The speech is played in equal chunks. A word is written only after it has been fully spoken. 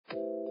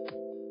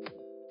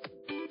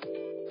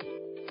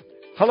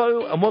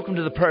Hello and welcome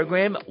to the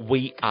program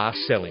We Are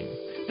Selling.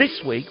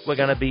 This week we're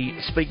going to be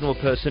speaking to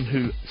a person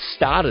who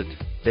started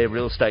their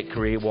real estate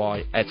career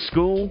while at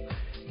school,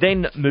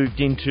 then moved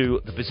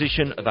into the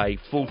position of a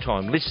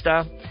full-time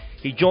lister.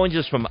 He joins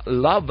us from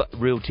Love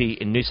Realty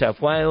in New South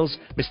Wales,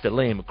 Mr.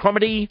 Liam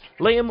Cromarty.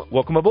 Liam,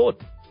 welcome aboard.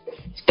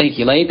 Thank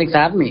you, Lee. Thanks for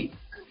having me.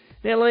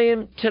 Now,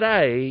 Liam,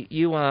 today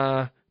you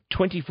are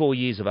 24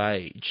 years of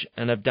age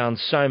and have done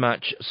so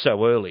much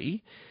so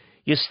early.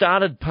 You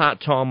started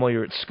part-time while you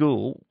were at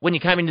school. When you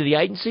came into the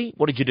agency,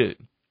 what did you do?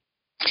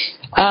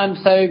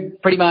 So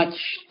pretty much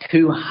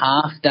 2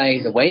 half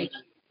days a week,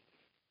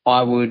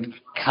 I would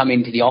come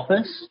into the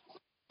office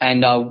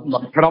and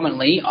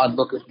predominantly I'd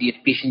look at the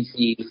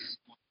efficiencies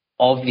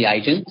of the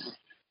agents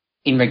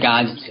in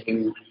regards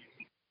to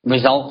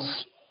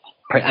results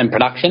and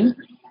production.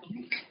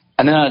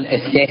 And then I'd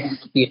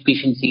assess the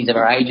efficiencies of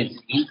our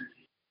agency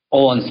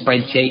all on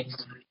spreadsheets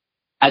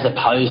as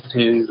opposed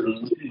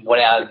to what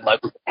our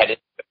local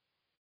competitors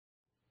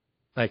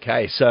do.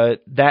 Okay, so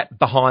that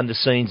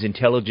behind-the-scenes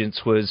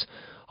intelligence was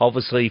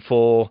obviously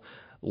for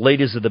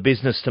leaders of the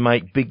business to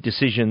make big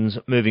decisions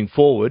moving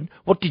forward.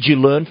 What did you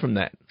learn from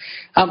that?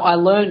 I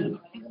learned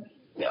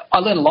a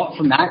lot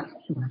from that,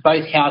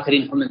 both how I could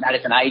implement that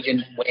as an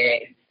agent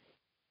where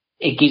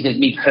it gives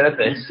me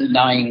purpose,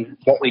 knowing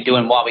what we do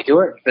and why we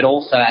do it, but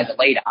also as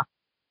a leader,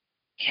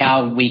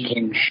 how we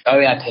can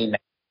show our team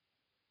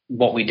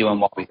what we do and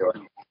what we do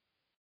it.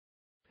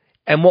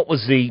 And what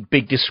was the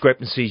big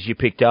discrepancies you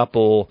picked up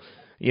or,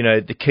 you know,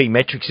 the key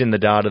metrics in the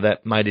data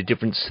that made a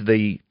difference to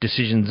the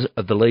decisions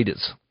of the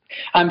leaders?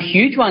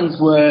 Huge ones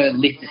were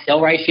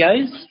list-to-sell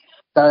ratios.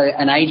 So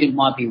an agent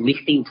might be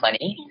listing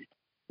plenty,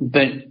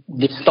 but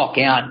the stock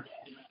out,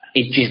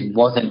 it just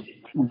wasn't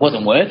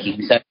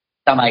working. So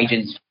some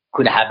agents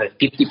could have a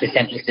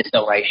 50%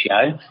 list-to-sell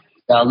ratio.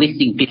 So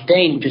listing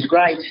 15, which is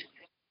great,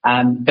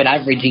 but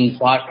averaging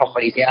 5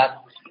 properties out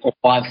or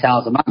 5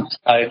 sales a month.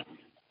 So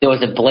there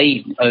was a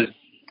bleed of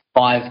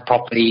 5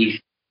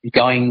 properties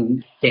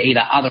going to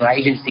either other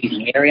agencies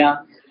in the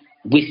area,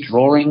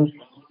 withdrawing,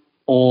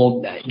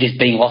 or just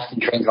being lost in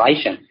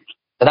translation.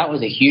 So that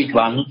was a huge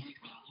one.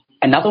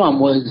 Another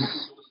one was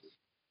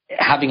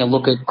having a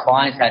look at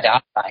clients in our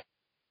database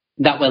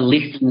that were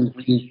listing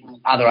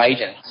with other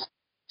agents.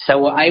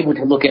 So we're able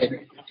to look at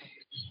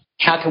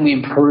how can we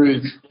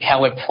improve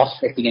how we're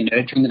prospecting and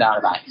nurturing the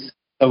database.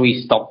 So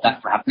we stopped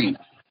that from happening.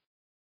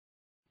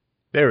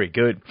 Very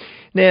good.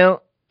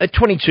 Now, at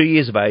 22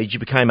 years of age, you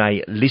became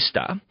a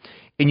lister.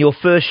 In your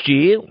first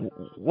year,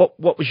 what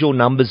was your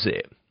numbers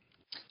there?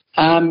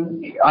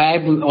 I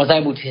was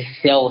able to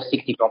sell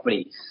 60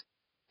 properties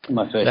in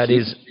my first year. That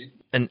is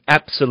an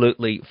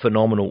absolutely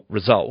phenomenal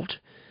result.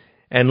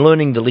 And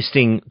learning the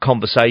listing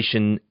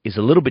conversation is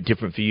a little bit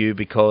different for you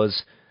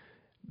because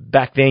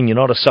back then you're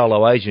not a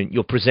solo agent.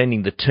 You're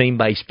presenting the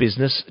team-based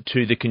business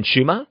to the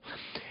consumer.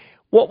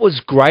 What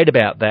was great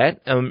about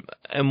that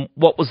and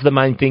what was the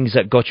main things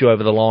that got you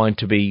over the line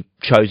to be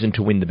chosen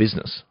to win the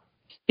business?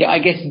 Yeah, I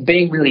guess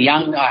being really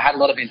young, I had a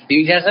lot of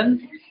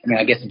enthusiasm. I mean,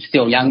 I guess I'm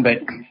still young, but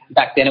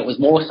back then it was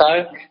more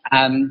so.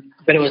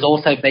 But it was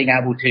also being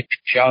able to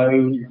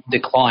show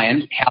the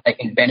client how they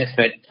can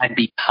benefit and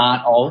be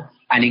part of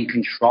and in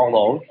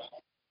control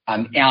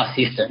of our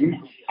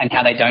system and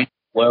how they don't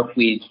work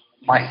with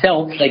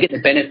myself. They get the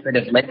benefit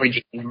of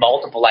leveraging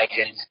multiple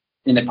agents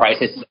in the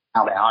process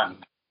of their own.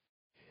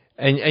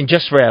 And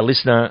just for our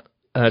listener,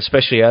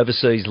 especially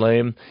overseas,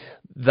 Liam,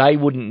 they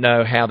wouldn't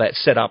know how that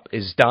setup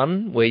is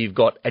done, where you've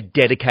got a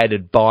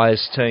dedicated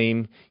buyers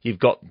team, you've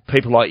got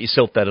people like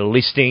yourself that are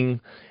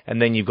listing,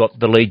 and then you've got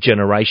the lead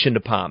generation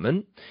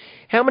department.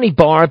 How many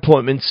buyer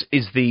appointments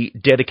is the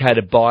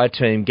dedicated buyer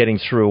team getting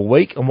through a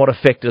week, and what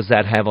effect does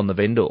that have on the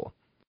vendor?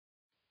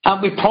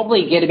 We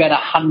probably get about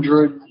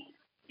 100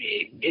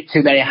 to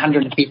about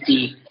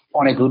 150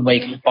 on a good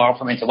week buyer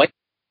appointments a week.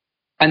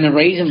 And the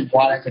reason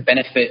why that's a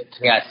benefit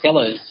to our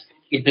sellers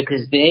is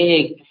because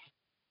they're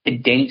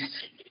condensed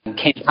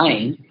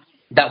campaign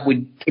that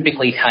would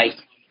typically take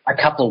a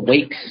couple of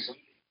weeks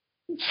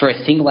for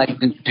a single agent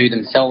to do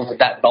themselves at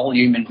that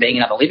volume and being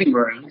in other living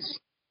rooms,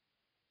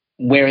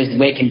 whereas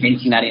we're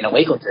condensing that in a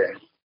week or two.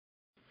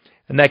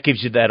 And that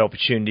gives you that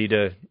opportunity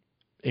to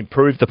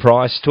improve the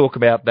price, talk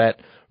about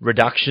that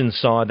reduction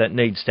side that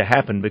needs to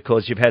happen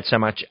because you've had so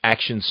much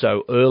action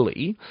so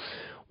early.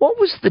 What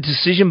was the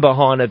decision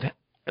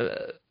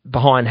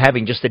behind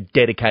having just a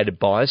dedicated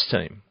buyers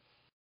team?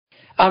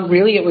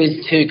 Really, it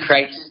was to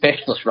create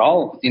specialist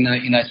roles in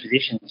those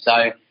positions.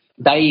 So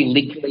they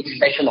literally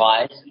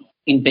specialise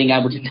in being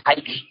able to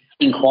take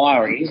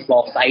inquiries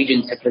whilst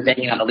agents are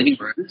presenting in other living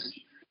rooms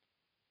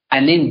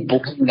and then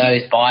booking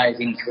those buyers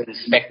in to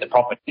inspect the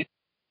property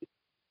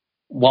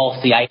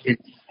whilst the agent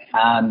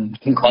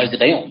can close the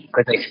deal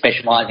because they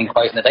specialise in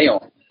closing the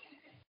deal.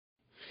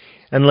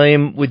 And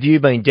Liam, with you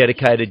being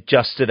dedicated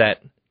just to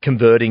that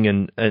converting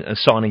and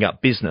signing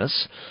up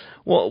business,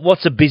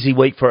 what's a busy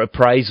week for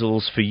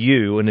appraisals for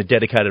you in a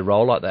dedicated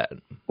role like that?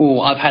 Oh,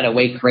 I've had a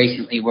week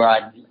recently where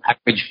I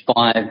averaged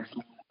 5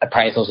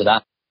 appraisals a day.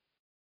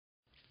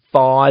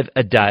 5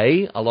 a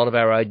day. A lot of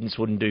our agents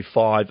wouldn't do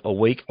 5 a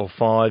week or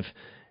 5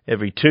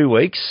 every 2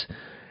 weeks.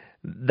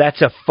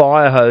 That's a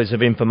fire hose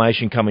of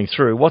information coming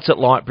through. What's it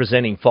like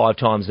presenting 5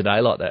 times a day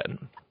like that?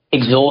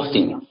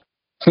 Exhausting.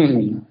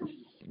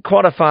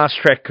 Quite a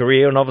fast-track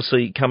career, and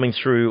obviously coming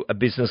through a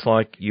business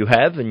like you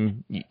have,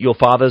 and your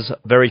father's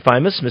very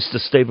famous, Mr.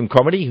 Stephen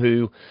Cromarty,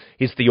 who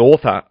is the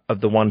author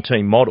of the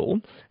one-team model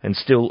and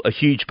still a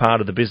huge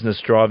part of the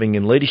business driving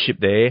and leadership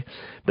there.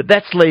 But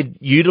that's led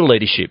you to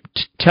leadership.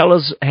 Tell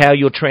us how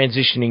you're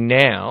transitioning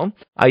now.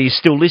 Are you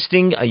still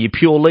listing? Are you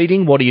pure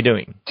leading? What are you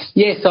doing?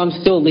 Yes, I'm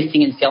still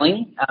listing and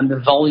selling.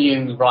 The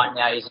volume right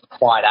now isn't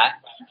quite at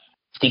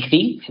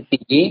 60 a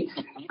year.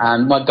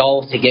 My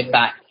goal is to get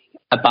back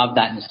above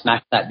that and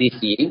smash that this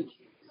year.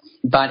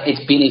 But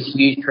it's been a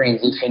huge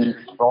transition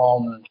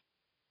from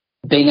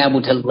being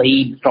able to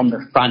lead from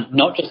the front,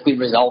 not just with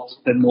results,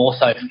 but more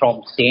so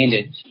from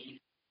standards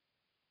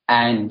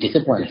and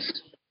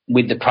disciplines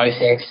with the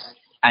process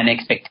and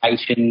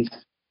expectations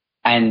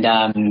and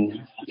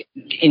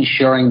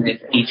ensuring that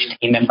each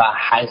team member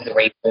has the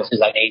resources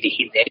they need to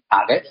hit their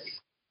targets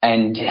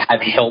and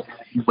have help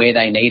where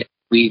they need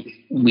it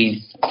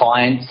with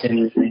clients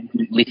and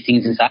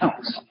listings and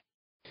sales.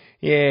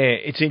 Yeah,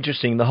 it's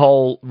interesting. The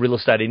whole real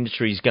estate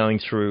industry is going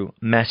through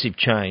massive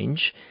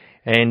change,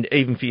 and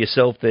even for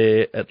yourself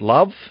there at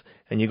Love,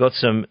 and you've got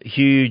some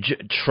huge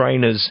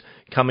trainers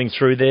coming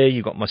through there.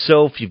 You've got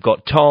myself, you've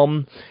got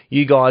Tom.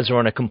 You guys are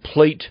on a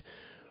complete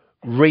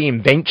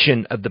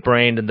reinvention of the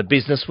brand and the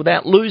business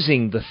without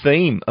losing the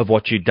theme of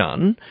what you've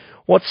done.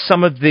 What's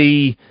some of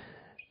the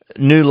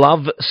new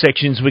Love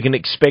sections we can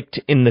expect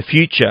in the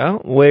future?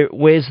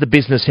 Where's the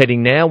business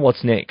heading now?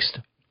 What's next?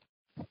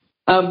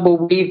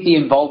 Well, with the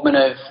involvement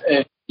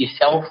of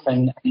yourself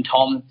and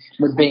Tom,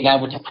 with being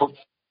able to put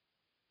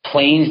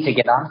plans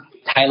together,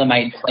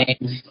 tailor-made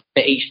plans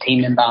for each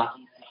team member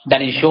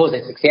that ensures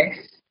their success.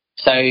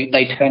 So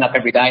they turn up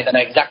every day, they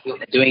know exactly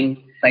what they're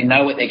doing, they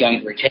know what they're going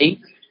to achieve,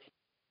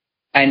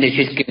 and it's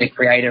just going to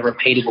create a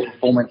repeatable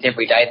performance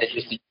every day that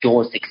just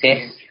ensures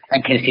success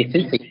and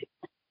consistency.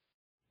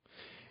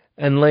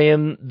 And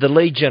Liam, the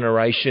lead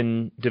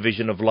generation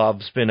division of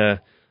Love's been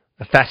a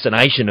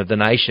fascination of the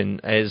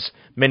nation, as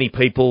many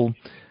people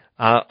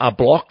are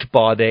blocked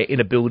by their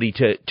inability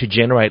to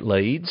generate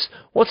leads.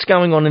 What's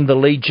going on in the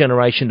lead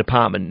generation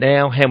department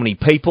now? How many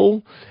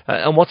people?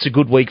 And what's a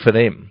good week for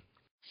them?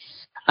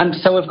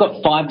 So we've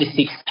got 5 to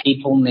 6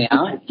 people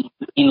now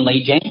in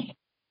lead gen.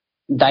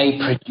 They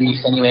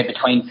produce anywhere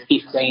between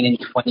 15 and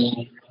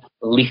 20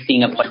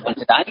 listing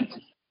appointments a day.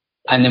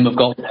 And then we've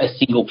got a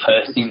single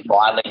person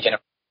via lead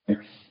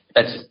generation.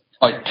 That's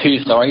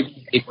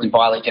people in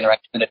buyer lead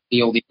generation that are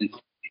fielding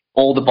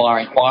all the buyer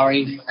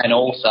inquiries and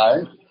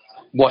also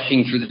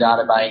washing through the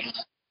database,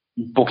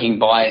 booking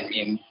buyers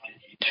in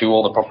to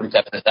all the properties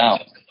after the sale.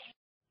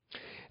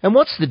 And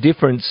what's the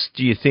difference,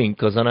 do you think?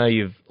 Because I know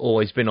you've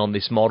always been on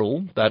this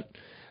model, but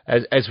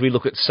as we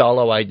look at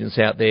solo agents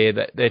out there,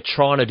 that they're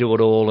trying to do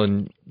it all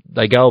and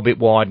they go a bit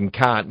wide and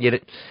can't.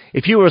 Yet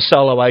if you were a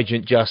solo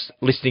agent just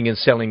listing and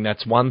selling,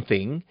 that's one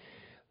thing.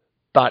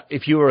 But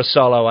if you were a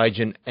solo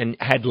agent and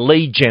had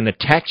lead gen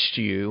attached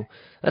to you,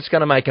 that's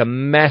going to make a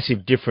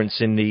massive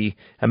difference in the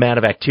amount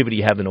of activity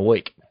you have in a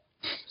week.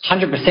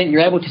 100%.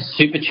 You're able to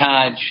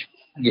supercharge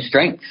your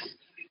strengths.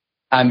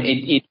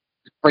 It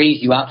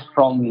frees you up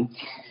from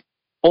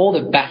all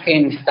the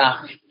back-end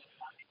stuff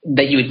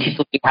that you would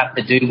typically have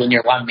to do when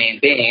you're a one-man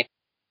band.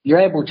 You're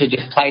able to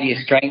just play to your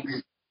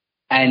strengths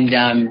and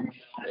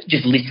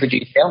just list,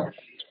 reduce, sell.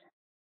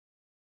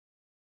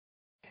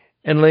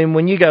 And Liam,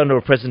 when you go into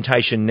a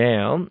presentation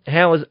now,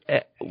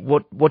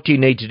 what do you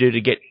need to do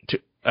to get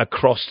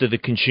across to the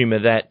consumer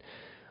that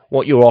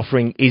what you're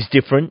offering is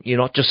different? You're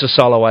not just a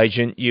solo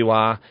agent. You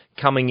are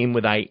coming in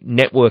with a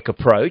network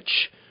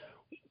approach.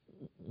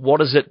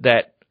 What is it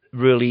that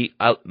really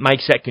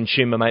makes that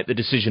consumer make the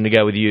decision to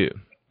go with you?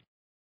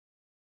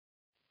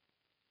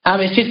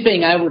 It's just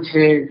being able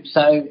to,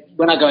 so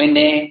when I go in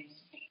there,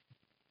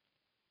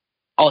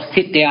 I'll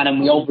sit down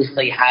and we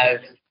obviously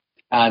have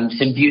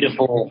some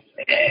beautiful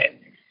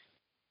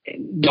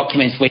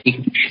documents where you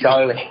can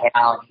show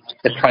how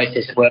the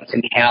process works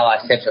and how I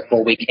said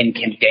before we can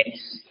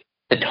condense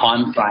the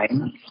time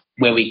frame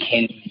where we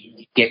can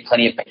get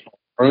plenty of people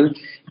through.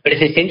 But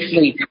it's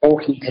essentially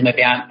talking to them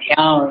about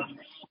how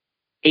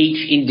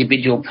each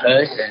individual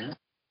person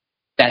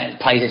that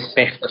plays a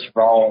specialist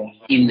role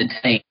in the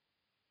team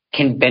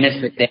can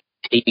benefit them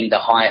achieving the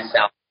highest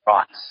sales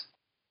price.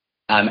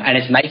 And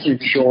it's making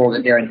sure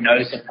that there are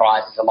no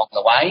surprises along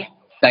the way.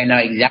 They know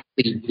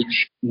exactly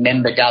which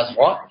member does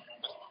what,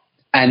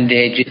 and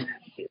they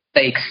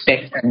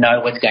expect and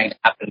know what's going to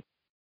happen.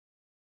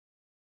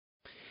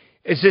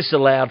 Is this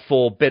allowed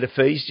for better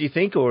fees, do you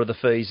think, or are the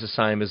fees the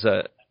same as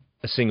a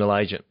single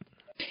agent?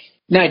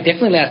 No, it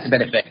definitely allows for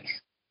better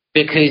fees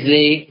because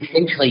they're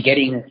essentially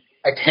getting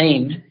a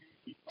team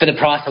for the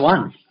price of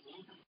one.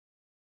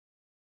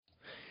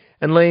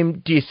 And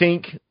Liam, do you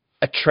think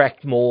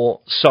attract more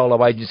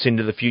solo agents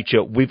into the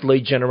future with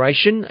lead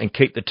generation and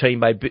keep the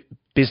team-based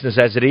business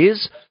as it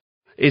is?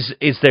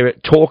 Is there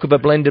talk of a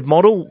blended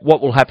model?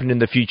 What will happen in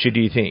the future, do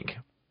you think?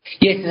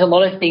 Yes, there's a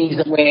lot of things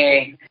that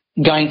we're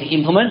going to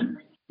implement.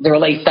 The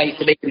release dates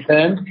to be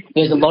confirmed.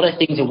 There's a lot of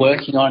things we're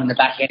working on in the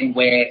back end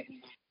where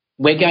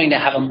we're going to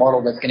have a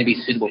model that's going to be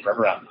suitable for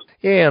everyone.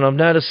 Yeah, and I've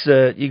noticed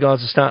you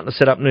guys are starting to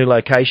set up new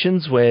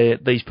locations where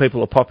these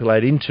people are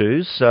populated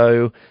into.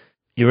 So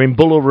you're in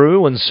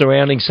Bullaroo and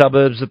surrounding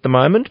suburbs at the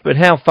moment, but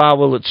how far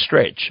will it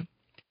stretch?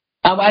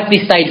 At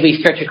this stage, we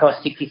stretch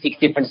across 66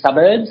 different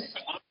suburbs.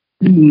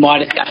 My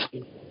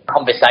discussion,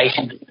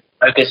 conversation,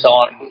 focus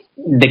on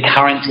the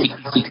current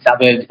 66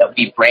 suburbs that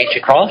we branch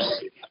across,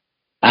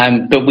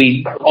 but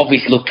we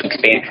obviously look to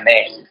expand from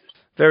there.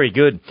 Very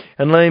good.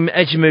 And Liam,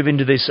 as you move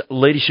into this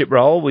leadership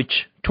role,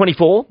 which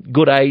 24,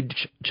 good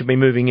age to be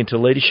moving into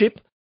leadership.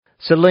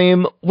 So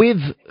Liam, with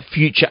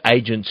future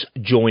agents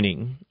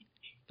joining,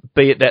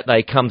 be it that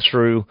they come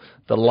through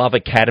the Love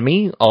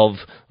Academy of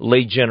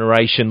lead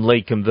generation,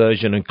 lead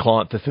conversion and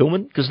client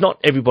fulfillment, because not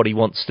everybody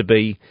wants to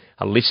be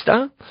a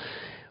lister,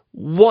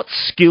 what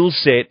skill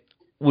set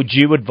would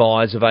you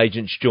advise of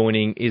agents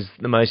joining is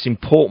the most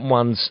important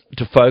ones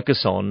to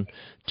focus on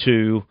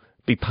to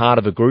be part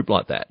of a group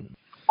like that?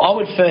 I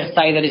would first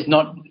say that it's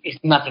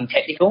nothing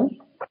technical.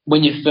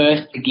 When you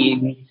first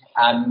begin,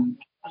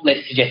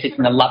 let's suggest it's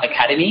in the Love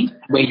Academy,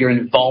 where you're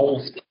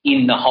involved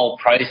in the whole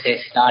process,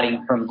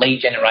 starting from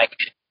lead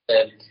generation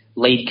to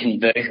lead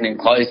conversion and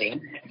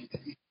closing.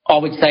 I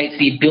would say it's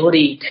the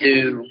ability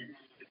to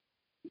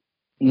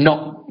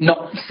not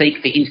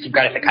seek the instant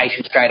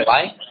gratification straight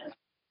away.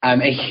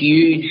 A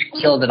huge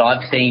killer that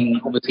I've seen,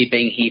 obviously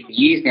being here for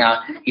years now,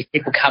 is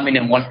people come in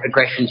and want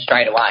progression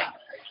straight away.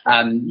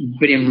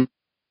 But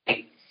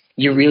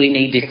you really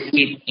need to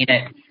sit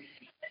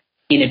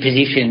in a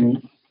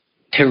position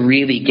to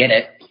really get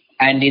it.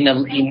 And in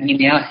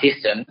our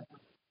system,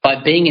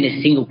 by being in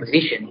a single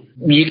position,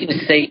 you can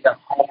see the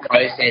whole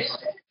process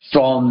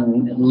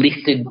from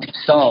listed to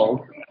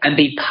sold and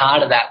be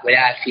part of that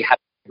without actually having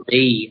to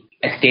be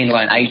a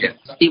standalone agent.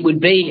 It would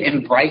be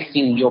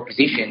embracing your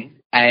position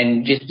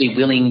and just be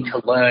willing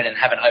to learn and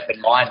have an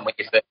open mind when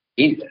you first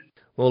begin.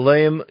 Well,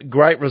 Liam,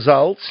 great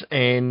results,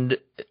 and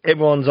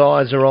everyone's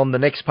eyes are on the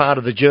next part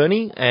of the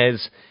journey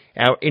as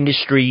our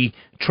industry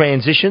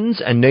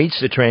transitions and needs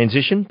to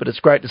transition, but it's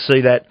great to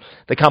see that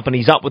the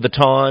company's up with the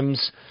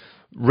times,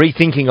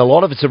 rethinking a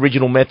lot of its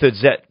original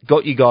methods that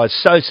got you guys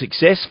so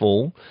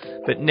successful,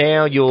 but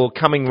now you're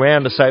coming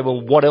around to say, well,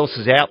 what else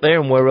is out there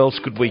and where else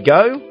could we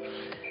go?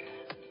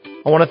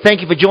 I want to thank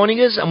you for joining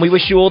us, and we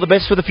wish you all the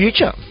best for the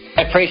future.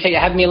 I appreciate you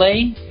having me,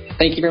 Lee.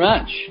 Thank you very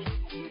much.